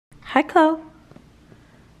Hi, Chloe.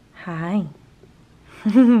 Hi.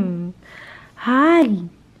 Hi.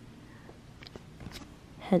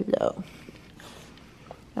 Hello.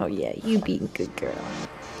 Oh yeah, you being a good girl.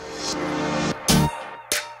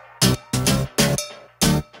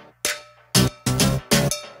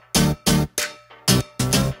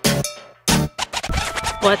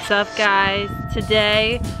 What's up, guys?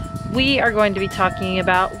 Today we are going to be talking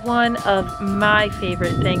about one of my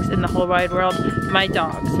favorite things in the whole wide world, my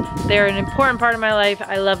dogs. They're an important part of my life.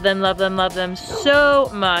 I love them, love them, love them so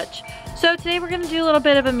much. So today we're gonna do a little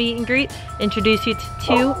bit of a meet and greet, introduce you to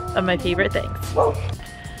two of my favorite things.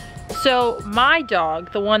 So my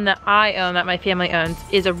dog, the one that I own, that my family owns,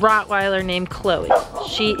 is a Rottweiler named Chloe.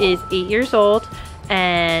 She is 8 years old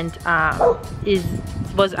and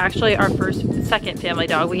was actually our second family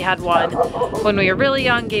dog. We had one when we were really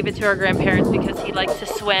young, gave it to our grandparents because he liked to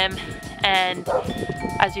swim. And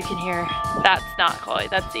as you can hear, that's not Chloe,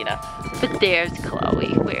 that's Zena. But there's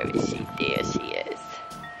Chloe. Where is she? There she is.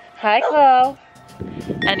 Hi, Chloe.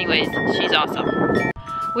 Anyways, she's awesome.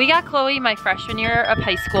 We got Chloe my freshman year of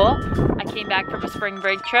high school. I came back from a spring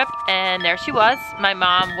break trip and there she was. My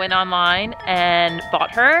mom went online and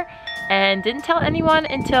bought her and didn't tell anyone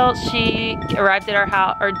until she arrived at our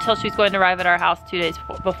house, or until she was going to arrive at our house 2 days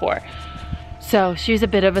before. So she was a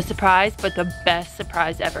bit of a surprise, but the best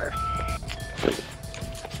surprise ever.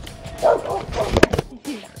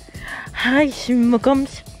 Hi,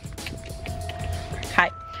 Schmuckums. Hi.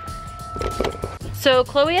 So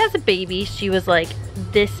Chloe has a baby. She was like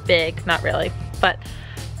this big, not really, but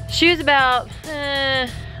she was about, I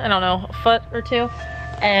don't know, a foot or two.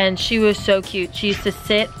 And she was so cute. She used to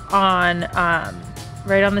sit on,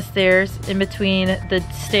 right on the stairs, in between the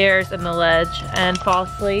stairs and the ledge, and fall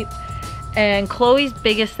asleep. And Chloe's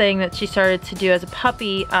biggest thing that she started to do as a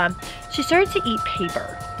puppy, she started to eat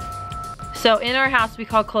paper. So in our house, we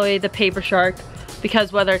call Chloe the paper shark,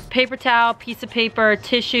 because whether it's paper towel, piece of paper,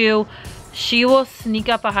 tissue, she will sneak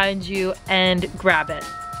up behind you and grab it.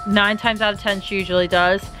 9 times out of 10, she usually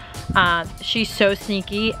does. She's so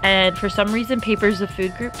sneaky, and for some reason paper is a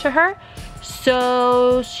food group to her,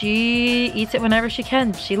 so she eats it whenever she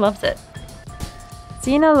can. She loves it.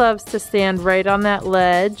 Zena loves to stand right on that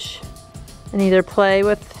ledge and either play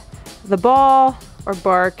with the ball or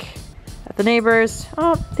bark at the neighbors.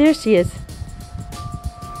 Oh, there she is.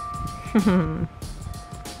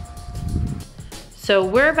 So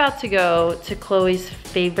we're about to go to Chloe's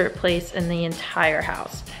favorite place in the entire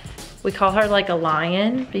house. We call her like a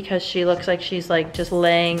lion because she looks like she's like just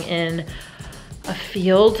laying in a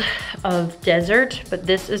field of desert, but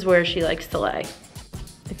this is where she likes to lay.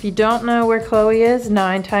 If you don't know where Chloe is,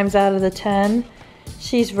 9 times out of the 10,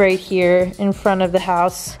 she's right here in front of the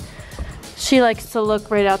house. She likes to look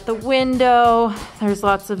right out the window. There's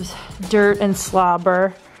lots of dirt and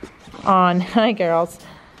slobber on, hi girls,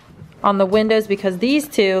 on the windows because these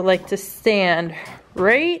two like to stand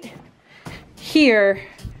right here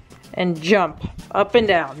and jump up and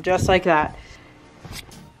down just like that.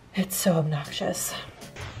 It's so obnoxious.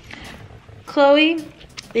 Chloe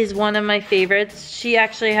is one of my favorites. She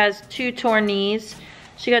actually has 2 torn knees.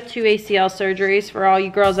 She got 2 ACL surgeries for all you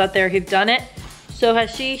girls out there who've done it. So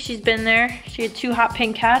has she. She's been there. She had 2 hot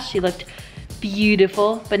pink casts. She looked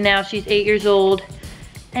beautiful, but now she's 8 years old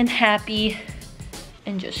and happy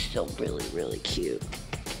and just still really, really cute.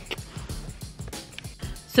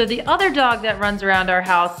 So the other dog that runs around our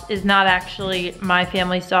house is not actually my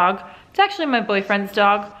family's dog. It's actually my boyfriend's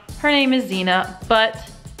dog. Her name is Zena, but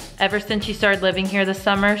ever since she started living here this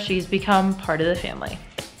summer, she's become part of the family.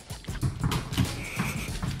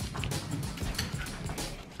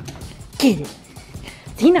 Get it,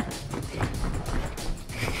 Zena.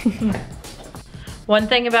 One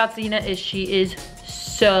thing about Zena is she is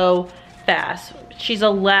so fast. She's a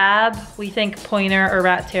lab, we think pointer or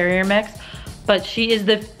rat terrier mix, but she is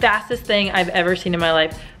the fastest thing I've ever seen in my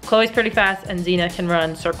life. Chloe's pretty fast and Zena can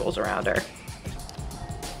run circles around her.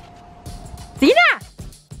 Zena!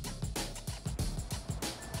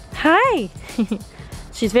 Hi!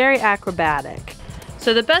 She's very acrobatic.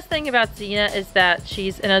 So the best thing about Zena is that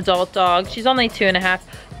she's an adult dog. She's only 2.5,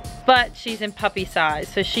 but she's in puppy size.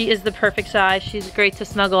 So she is the perfect size. She's great to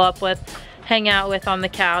snuggle up with, hang out with on the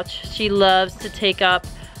couch. She loves to take up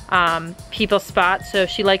people's spots, so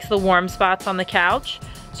she likes the warm spots on the couch.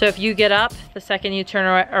 So if you get up, the second you turn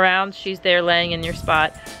around, she's there laying in your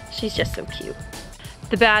spot. She's just so cute.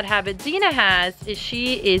 The bad habit Zena has is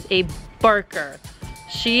she is a barker.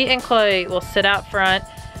 She and Chloe will sit out front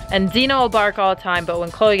and Zena will bark all the time, but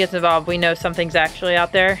when Chloe gets involved, we know something's actually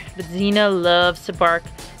out there. But Zena loves to bark,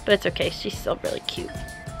 but it's okay, she's still really cute.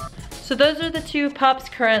 So those are the 2 pups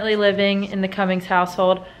currently living in the Cummings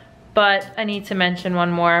household. but I need to mention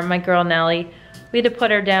one more. My girl Nellie, we had to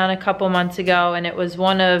put her down a couple months ago, and it was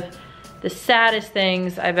one of the saddest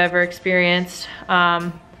things I've ever experienced.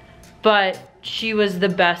 But she was the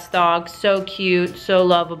best dog, so cute, so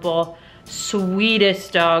lovable,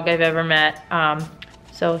 sweetest dog I've ever met.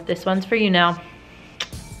 So this one's for you, Nell.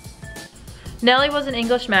 Nellie was an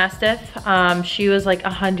English Mastiff. She was like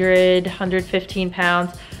 100, 115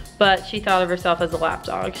 pounds, but she thought of herself as a lap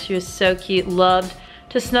dog. She was so cute, loved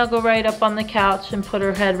to snuggle right up on the couch and put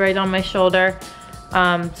her head right on my shoulder.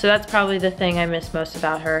 So that's probably the thing I miss most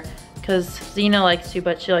about her, because Xena likes to,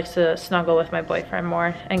 but she likes to snuggle with my boyfriend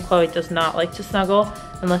more, and Chloe does not like to snuggle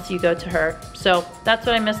unless you go to her. So that's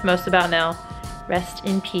what I miss most about Nell. Rest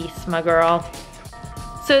in peace, my girl.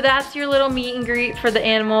 So that's your little meet and greet for the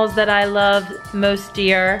animals that I love most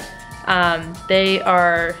dear. They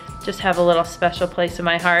just have a little special place in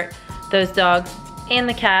my heart. Those dogs and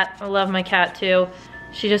the cat. I love my cat too.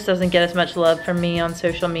 She just doesn't get as much love from me on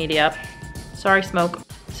social media. Sorry, Smoke.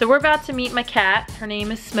 So we're about to meet my cat. Her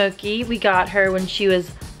name is Smokey. We got her when she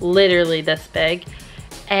was literally this big.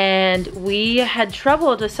 And we had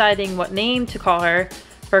trouble deciding what name to call her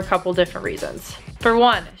for a couple different reasons. For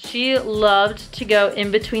one, she loved to go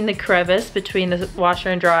in between the crevice between the washer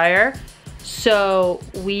and dryer. So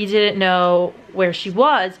we didn't know where she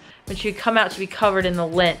was. When she would come out, she'd be covered in the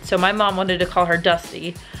lint. So my mom wanted to call her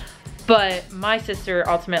Dusty. But my sister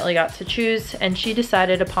ultimately got to choose, and she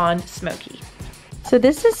decided upon Smokey. So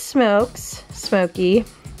this is Smokey.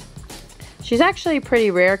 She's actually a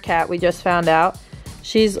pretty rare cat, we just found out.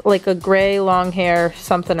 She's like a gray, long hair,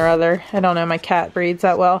 something or other. I don't know my cat breeds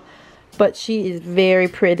that well. But she is very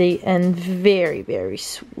pretty and very, very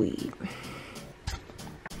sweet.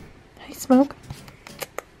 Hey, Smoke.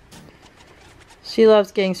 She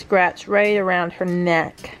loves getting scratched right around her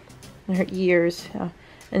neck and her ears. Yeah.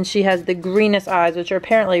 And she has the greenest eyes, which are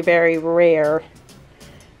apparently very rare,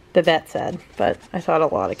 the vet said. But I thought a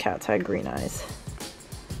lot of cats had green eyes.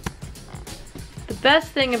 The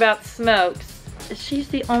best thing about Smokes is she's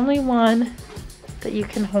the only one that you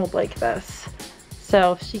can hold like this.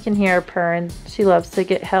 So she can hear her purring. She loves to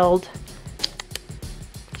get held.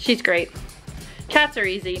 She's great. Cats are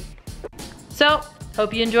easy. So,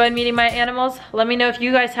 hope you enjoyed meeting my animals. Let me know if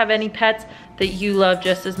you guys have any pets that you love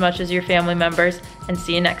just as much as your family members. And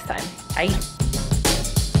see you next time. Bye.